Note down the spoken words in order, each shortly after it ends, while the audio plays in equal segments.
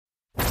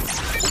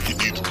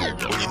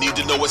When you need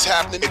to know what's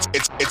happening,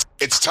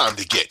 it's time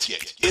to get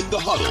in the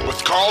huddle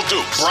with Carl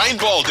Dukes, Brian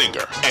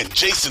Baldinger, and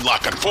Jason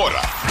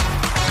LaCanfora.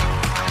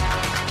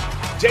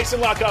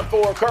 Jason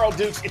LaCanfora, Carl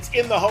Dukes. It's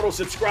In the Huddle.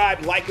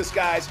 Subscribe, like us,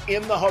 guys.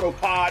 In the Huddle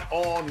Pod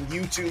on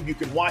YouTube. You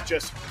can watch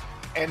us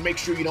and make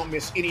sure you don't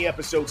miss any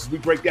episodes as we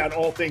break down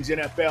all things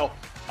NFL.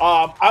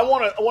 I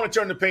want to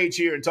turn the page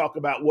here and talk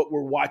about what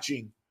we're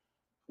watching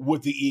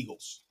with the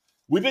Eagles.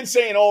 We've been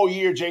saying all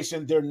year,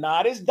 Jason, they're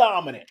not as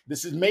dominant.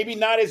 This is maybe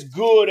not as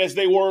good as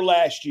they were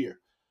last year.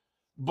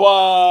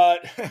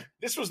 But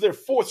this was their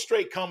fourth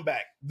straight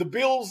comeback. The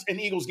Bills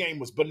and Eagles game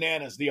was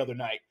bananas the other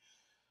night.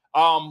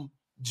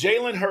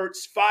 Jalen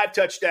Hurts, 5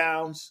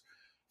 touchdowns,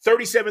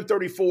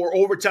 37-34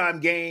 overtime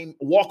game,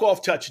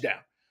 walk-off touchdown.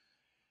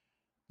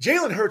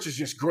 Jalen Hurts is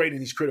just great in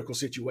these critical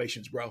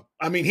situations, bro.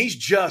 I mean, he's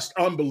just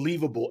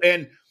unbelievable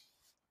and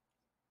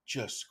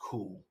just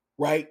cool,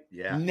 right?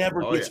 Yeah.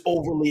 Never gets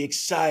overly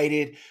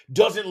excited,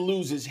 doesn't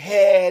lose his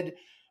head,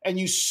 and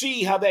you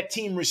see how that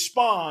team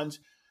responds.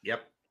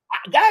 Yep.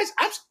 Guys,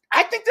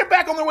 I think they're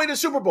back on their way to the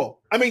Super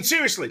Bowl. I mean,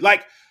 seriously,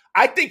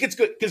 I think it's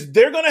good because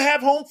they're going to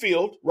have home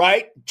field,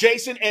 right,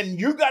 Jason?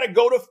 And you got to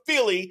go to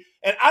Philly.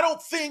 And I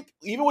don't think,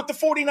 even with the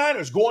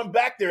 49ers going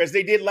back there as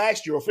they did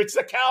last year, or if it's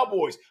the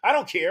Cowboys, I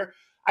don't care.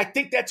 I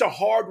think that's a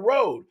hard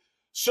road.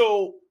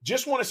 So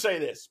just want to say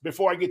this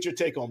before I get your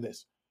take on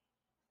this.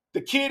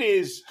 The kid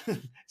is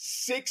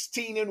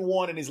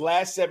 16-1 in his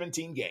last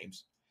 17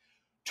 games,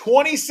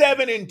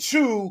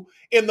 27-2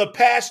 in the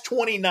past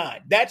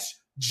 29.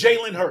 That's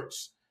Jalen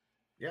Hurts.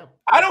 Yeah.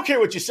 I don't care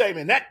what you say,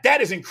 man.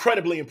 That is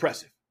incredibly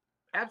impressive.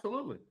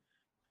 Absolutely.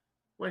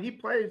 When he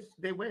plays,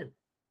 they win.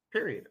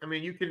 Period. I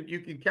mean, you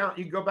can count.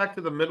 You go back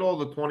to the middle of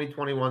the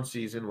 2021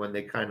 season when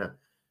they kind of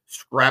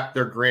scrapped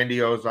their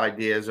grandiose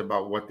ideas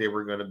about what they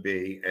were going to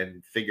be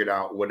and figured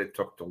out what it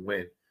took to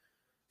win.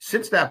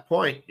 Since that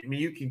point, I mean,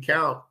 you can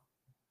count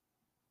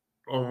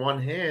on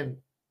one hand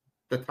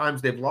the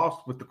times they've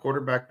lost with the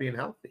quarterback being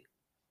healthy.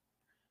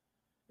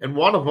 And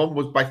one of them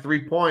was by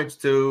 3 points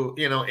to,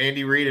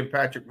 Andy Reid and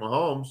Patrick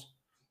Mahomes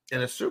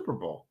in a Super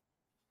Bowl.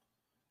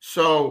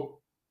 So,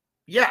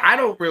 yeah, I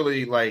don't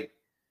really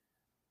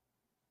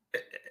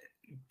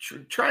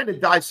trying to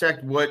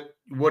dissect what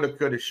woulda,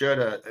 coulda,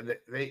 shoulda.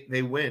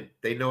 They win.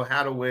 They know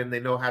how to win. They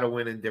know how to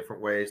win in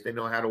different ways. They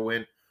know how to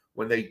win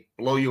when they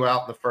blow you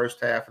out in the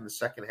first half and the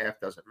second half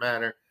doesn't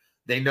matter.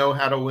 They know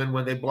how to win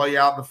when they blow you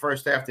out in the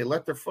first half. They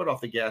let their foot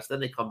off the gas. Then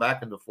they come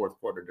back in the fourth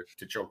quarter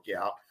to choke you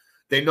out.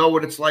 They know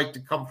what it's like to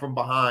come from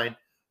behind.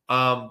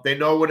 They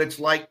know what it's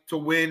like to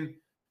win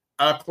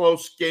a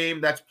close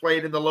game that's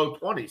played in the low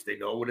 20s. They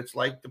know what it's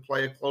like to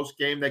play a close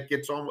game that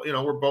gets on,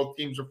 where both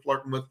teams are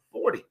flirting with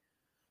 40.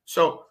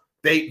 So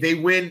they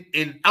win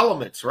in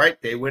elements, right?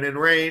 They win in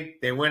rain.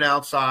 They win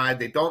outside.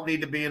 They don't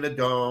need to be in a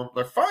dome.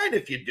 They're fine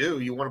if you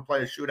do. You want to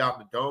play a shootout in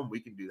the dome, we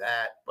can do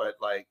that. But,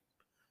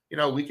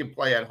 we can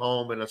play at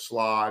home in a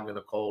slog and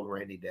a cold,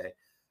 rainy day.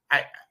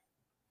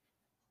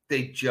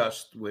 They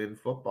just win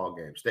football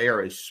games. They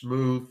are a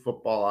smooth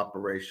football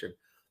operation.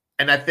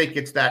 And I think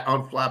it's that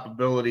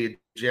unflappability of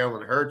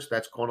Jalen Hurts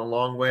that's gone a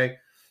long way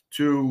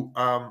to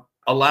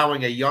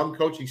allowing a young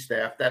coaching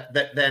staff that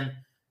then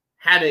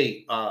had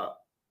a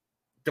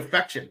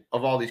defection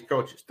of all these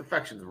coaches.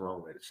 Defection is the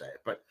wrong way to say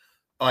it. But,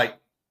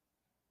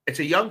 it's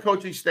a young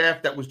coaching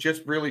staff that was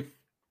just really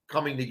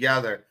coming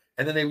together.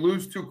 And then they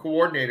lose 2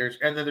 coordinators,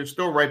 and then they're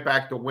still right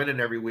back to winning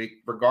every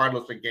week,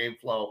 regardless of game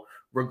flow,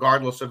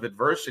 regardless of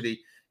adversity.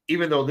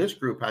 Even though this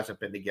group hasn't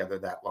been together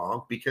that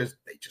long because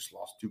they just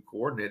lost 2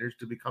 coordinators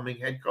to becoming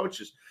head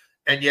coaches.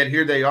 And yet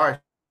here they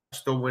are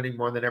still winning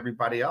more than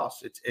everybody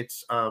else.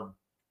 It's a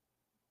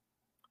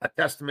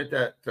testament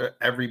to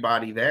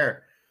everybody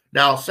there.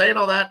 Now, saying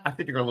all that, I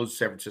think you're going to lose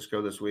San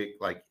Francisco this week.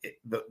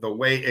 The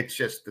way it's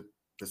just the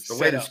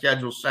way the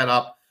schedule's set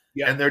up,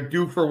 and they're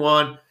due for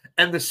one.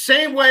 And the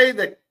same way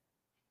that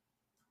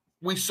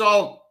we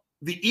saw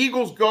the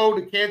Eagles go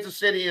to Kansas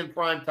City in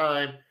prime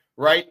time,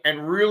 right,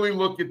 and really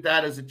look at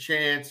that as a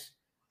chance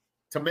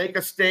to make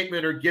a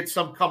statement or get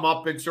some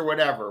comeuppance or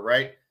whatever,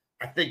 right?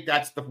 I think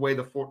that's the way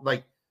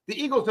the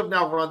Eagles have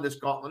now run this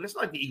gauntlet. It's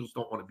not like the Eagles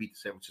don't want to beat the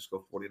San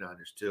Francisco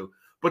 49ers too.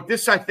 But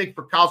this, I think,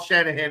 for Kyle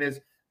Shanahan is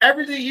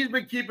everything he's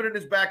been keeping in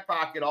his back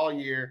pocket all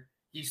year,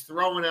 he's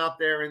throwing out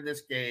there in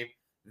this game.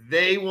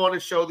 They want to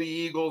show the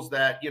Eagles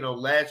that,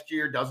 last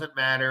year doesn't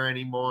matter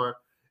anymore.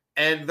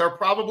 And they're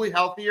probably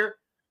healthier.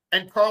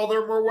 And, Carl,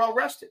 they're more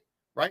well-rested.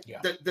 Right? Yeah.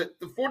 The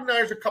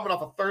 49ers are coming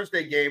off a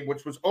Thursday game,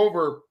 which was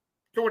over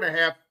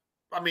 2.5.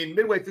 I mean,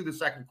 midway through the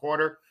second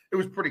quarter, it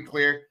was pretty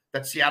clear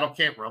that Seattle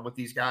can't run with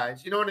these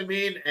guys. You know what I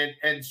mean?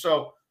 And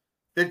so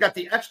they've got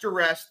the extra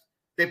rest.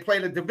 They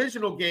played a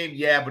divisional game,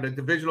 but a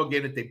divisional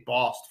game that they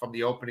bossed from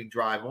the opening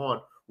drive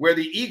on, where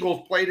the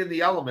Eagles played in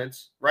the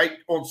elements, right,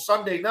 on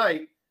Sunday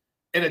night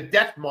in a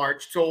death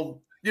march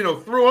till,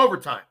 through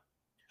overtime.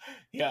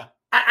 Yeah.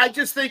 I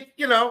just think,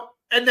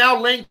 and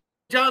now Lane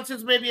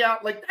Johnson's maybe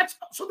out.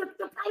 So they're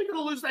probably going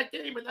to lose that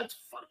game, and that's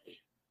fine.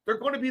 They're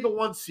going to be the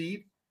 1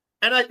 seed.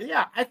 And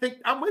I think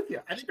I'm with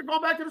you. I think they're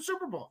going back to the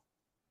Super Bowl.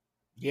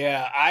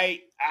 Yeah,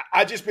 I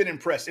just been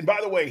impressed. And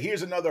by the way,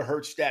 here's another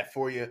Hurts stat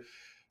for you.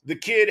 The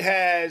kid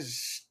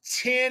has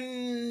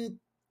 10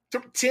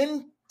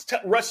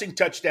 rushing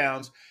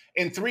touchdowns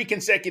in 3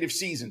 consecutive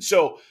seasons.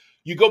 So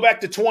you go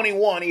back to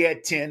 21, he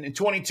had 10. In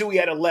 22, he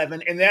had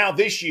 11. And now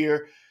this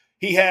year,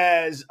 he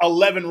has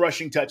 11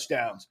 rushing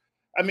touchdowns.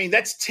 I mean,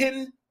 that's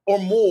 10 or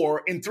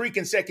more in 3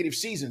 consecutive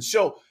seasons.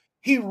 So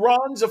he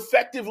runs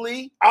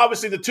effectively.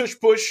 Obviously, the tush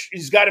push,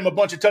 he's got him a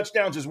bunch of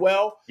touchdowns as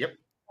well. Yep.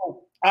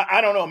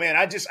 I don't know, man.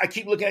 I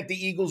keep looking at the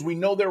Eagles. We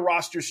know their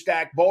roster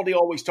stacked. Baldy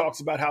always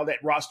talks about how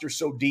that roster's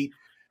so deep.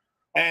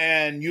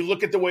 And you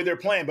look at the way they're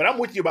playing. But I'm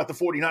with you about the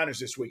 49ers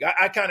this week.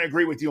 I kind of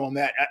agree with you on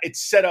that.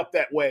 It's set up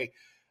that way.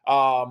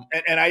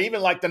 And I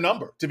even like the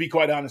number, to be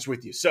quite honest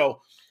with you. So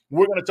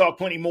we're going to talk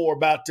plenty more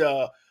about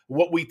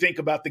what we think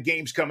about the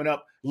games coming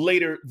up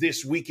later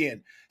this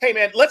weekend. Hey,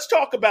 man, let's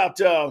talk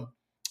about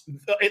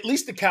at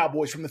least the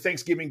Cowboys from the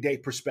Thanksgiving Day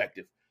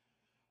perspective.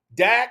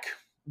 Dak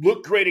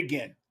looked great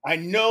again. I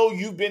know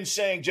you've been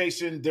saying,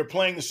 Jason, they're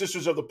playing the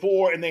Sisters of the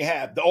Poor, and they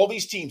have. All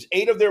these teams,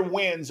 8 of their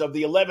wins of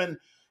the 11,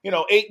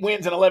 8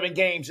 wins in 11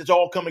 games, it's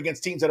all come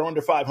against teams that are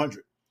under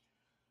 500.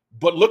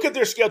 But look at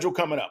their schedule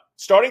coming up.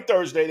 Starting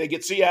Thursday, they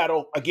get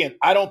Seattle. Again,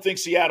 I don't think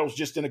Seattle's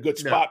just in a good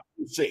spot.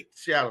 No, we'll see.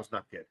 Seattle's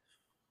not good.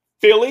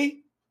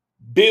 Philly,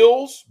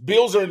 Bills.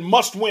 Bills are in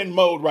must-win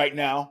mode right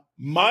now.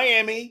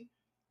 Miami,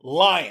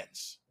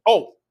 Lions.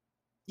 Oh,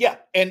 yeah,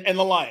 and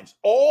the Lions.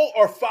 All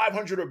are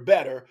 500 or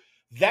better.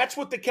 That's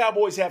what the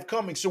Cowboys have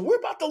coming. So we're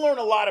about to learn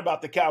a lot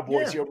about the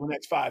Cowboys here over the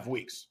next 5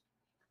 weeks.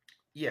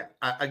 Yeah.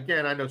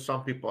 Again, I know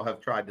some people have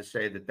tried to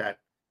say that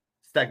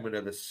segment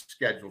of the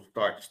schedule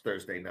starts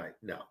Thursday night.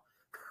 No.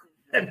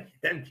 And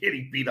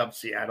getting beat up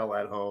Seattle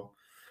at home.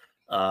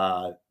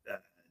 No,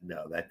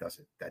 that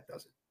doesn't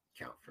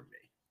count for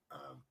me.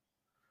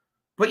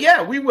 But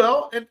yeah, we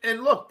will.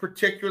 And look,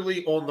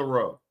 particularly on the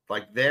road.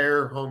 Like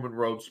their home and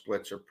road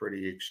splits are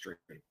pretty extreme.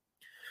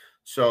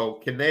 So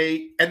can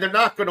they, and they're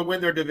not going to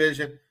win their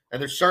division, and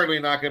they're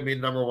certainly not going to be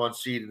the number 1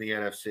 seed in the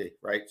NFC,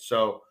 right?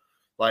 So,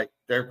 like,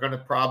 they're going to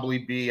probably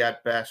be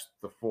at best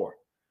the 4th,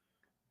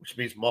 which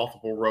means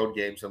multiple road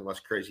games unless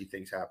crazy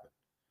things happen.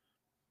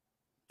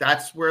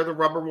 That's where the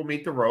rubber will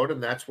meet the road,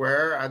 and that's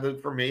where,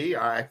 for me,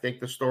 I think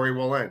the story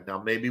will end.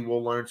 Now, maybe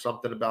we'll learn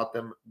something about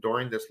them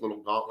during this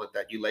little gauntlet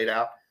that you laid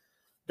out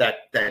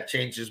that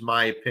changes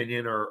my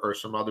opinion or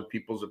some other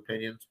people's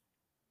opinions.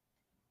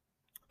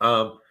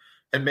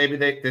 And maybe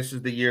this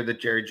is the year that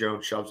Jerry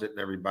Jones shoves it in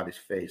everybody's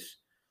face.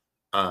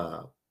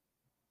 Look,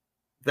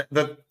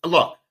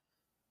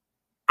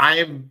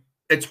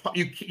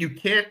 you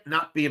can't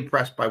not be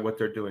impressed by what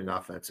they're doing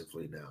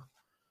offensively now.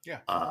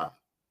 Yeah.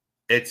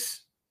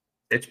 It's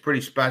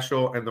pretty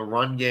special, and the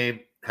run game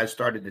has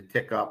started to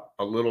tick up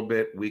a little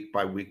bit week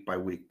by week by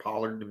week.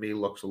 Pollard to me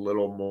looks a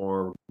little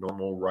more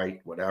normal, right?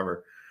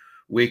 Whatever.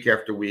 Week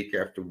after week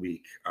after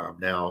week.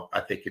 Now I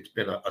think it's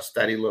been a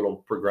steady little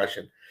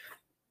progression.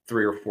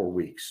 3 or 4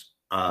 weeks.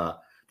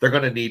 They're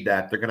going to need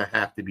that. They're going to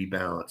have to be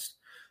balanced.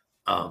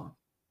 And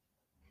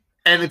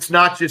it's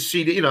not just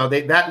CD,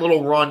 that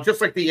little run,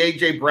 just like the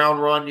A.J. Brown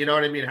run, you know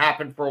what I mean,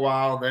 happened for a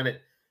while, and then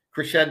it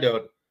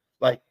crescendoed.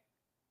 Like,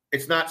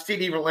 it's not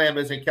CD Lamb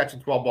isn't catching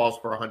 12 balls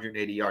for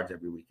 180 yards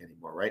every week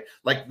anymore, right?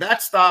 Like,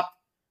 that stopped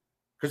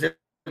because it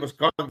was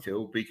going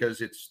to,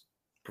 because it's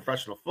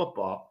professional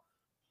football.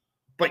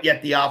 But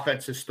yet the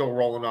offense is still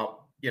rolling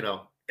up,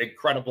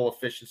 incredible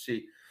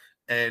efficiency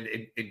and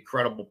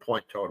incredible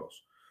point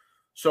totals.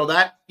 So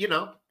that,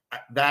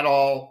 that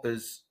all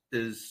is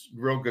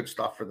real good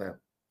stuff for them.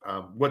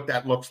 What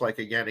that looks like,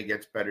 again,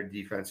 against better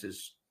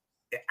defenses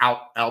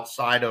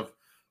outside of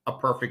a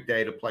perfect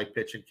day to play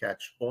pitch and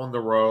catch on the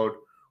road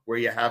where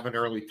you have an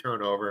early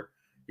turnover,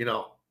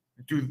 does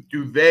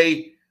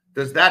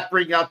that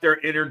bring out their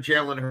inner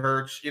Jalen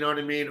Hurts? You know what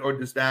I mean? Or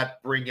does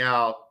that bring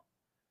out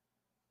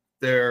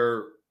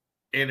their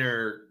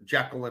inner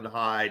Jekyll and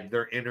Hyde,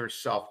 their inner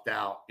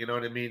self-doubt, you know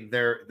what I mean?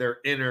 Their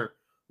inner,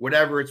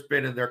 whatever it's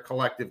been in their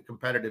collective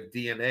competitive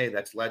DNA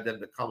that's led them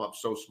to come up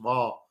so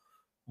small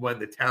when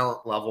the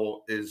talent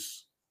level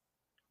is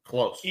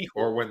close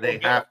or when they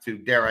have to,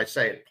 dare I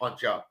say it,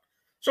 punch up.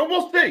 So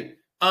we'll see.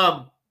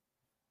 I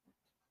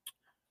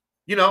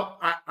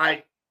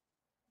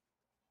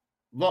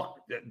look,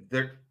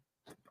 I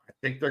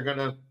think they're going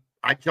to,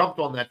 I jumped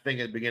on that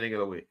thing at the beginning of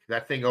the week.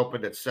 That thing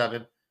opened at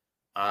 7.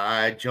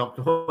 I jumped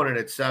on it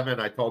at 7.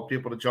 I told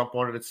people to jump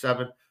on it at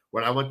 7.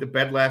 When I went to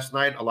bed last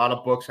night, a lot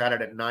of books had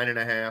it at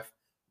 9.5.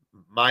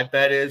 My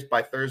bet is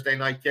by Thursday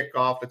night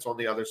kickoff, it's on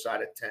the other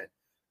side at 10.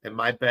 And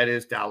my bet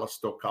is Dallas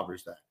still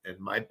covers that. And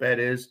my bet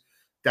is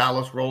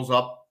Dallas rolls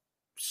up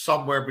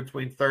somewhere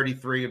between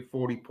 33 and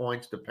 40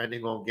 points,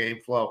 depending on game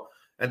flow.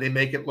 And they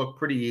make it look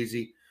pretty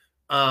easy.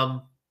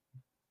 And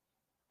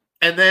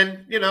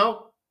then,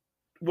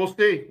 we'll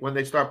see when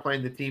they start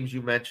playing the teams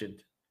you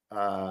mentioned.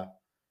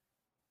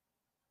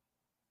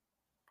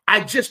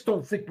 I just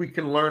don't think we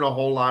can learn a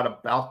whole lot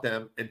about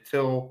them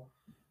until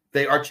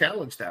they are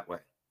challenged that way.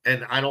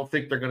 And I don't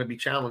think they're going to be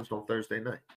challenged on Thursday night.